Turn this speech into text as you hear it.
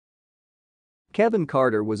Kevin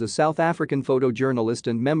Carter was a South African photojournalist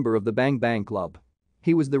and member of the Bang Bang Club.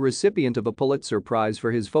 He was the recipient of a Pulitzer Prize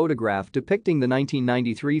for his photograph depicting the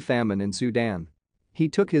 1993 famine in Sudan. He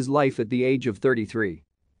took his life at the age of 33.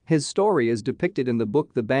 His story is depicted in the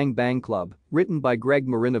book The Bang Bang Club, written by Greg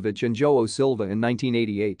Marinovich and João Silva in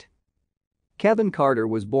 1988. Kevin Carter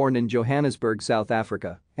was born in Johannesburg, South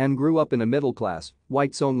Africa, and grew up in a middle-class,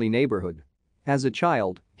 whites-only neighborhood. As a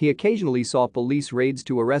child, he occasionally saw police raids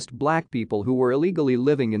to arrest black people who were illegally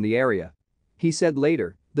living in the area. He said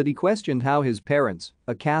later that he questioned how his parents,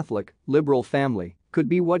 a Catholic, liberal family, could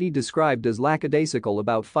be what he described as lackadaisical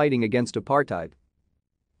about fighting against apartheid.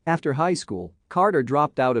 After high school, Carter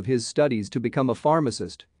dropped out of his studies to become a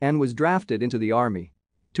pharmacist and was drafted into the army.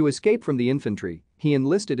 To escape from the infantry, he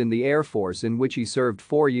enlisted in the Air Force, in which he served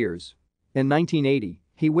 4 years. In 1980,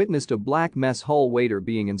 he witnessed a black mess hall waiter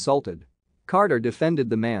being insulted. Carter defended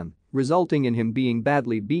the man, resulting in him being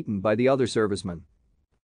badly beaten by the other servicemen.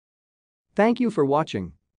 Thank you for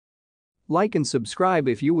watching. Like and subscribe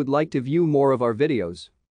if you would like to view more of our videos.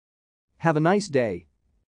 Have a nice day.